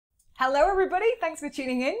Hello everybody, thanks for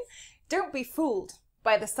tuning in. Don't be fooled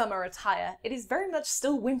by the summer attire. It is very much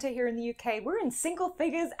still winter here in the UK. We're in single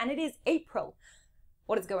figures and it is April.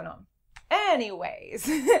 What is going on? Anyways,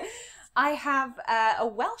 I have a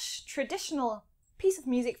Welsh traditional piece of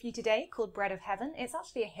music for you today called Bread of Heaven. It's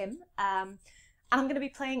actually a hymn, and I'm going to be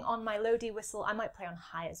playing on my low D whistle. I might play on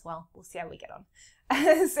high as well. We'll see how we get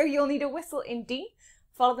on. So you'll need a whistle in D.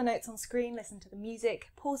 Follow the notes on screen, listen to the music,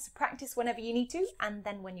 pause to practice whenever you need to, and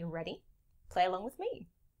then when you're ready, play along with me.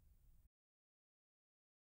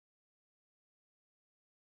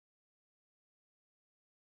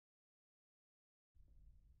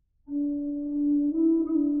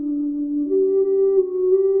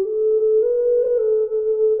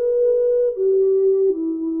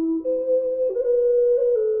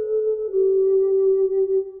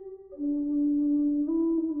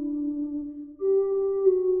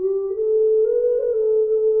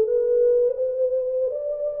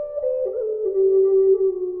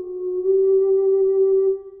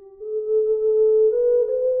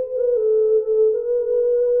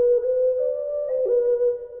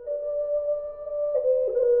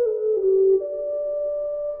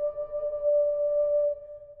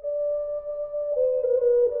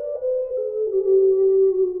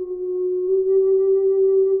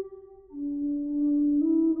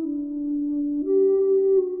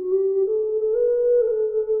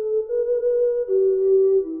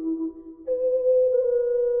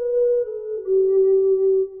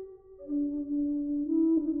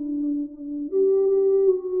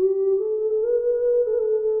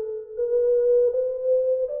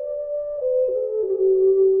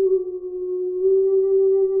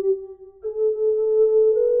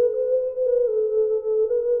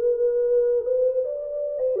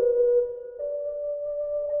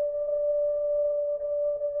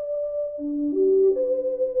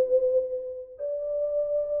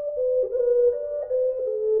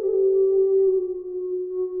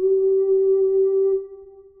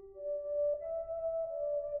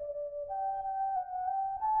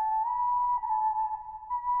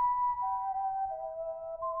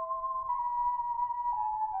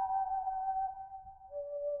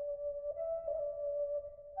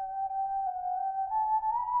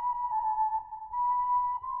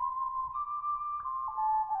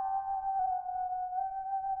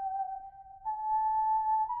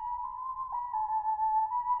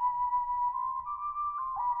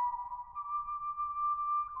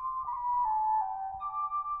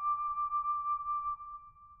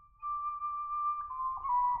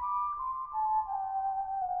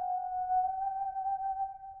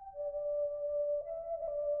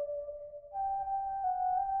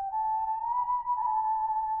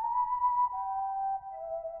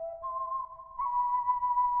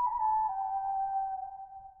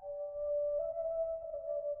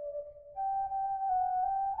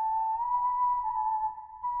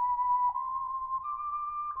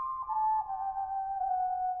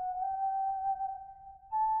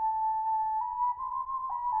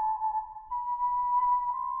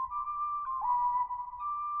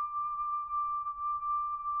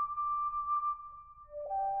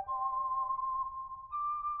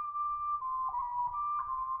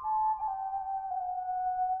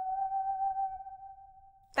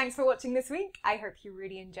 Thanks for watching this week. I hope you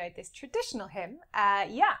really enjoyed this traditional hymn.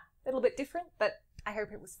 Yeah, a little bit different, but I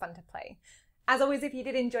hope it was fun to play. As always, if you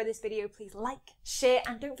did enjoy this video, please like, share,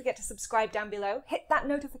 and don't forget to subscribe down below. Hit that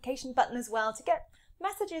notification button as well to get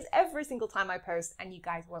messages every single time I post, and you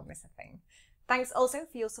guys won't miss a thing. Thanks also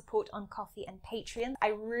for your support on Ko-fi and Patreon. I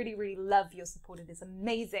really, really love your support. It is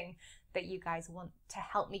amazing that you guys want to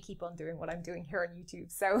help me keep on doing what I'm doing here on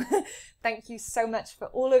YouTube. So thank you so much for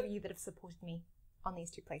all of you that have supported me on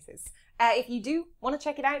these two places. If you do want to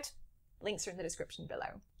check it out, links are in the description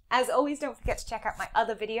below. As always, don't forget to check out my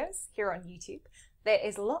other videos here on YouTube. There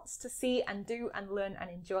is lots to see and do and learn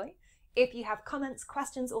and enjoy. If you have comments,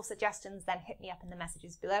 questions, or suggestions, then hit me up in the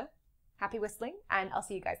messages below. Happy whistling, and I'll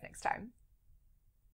see you guys next time.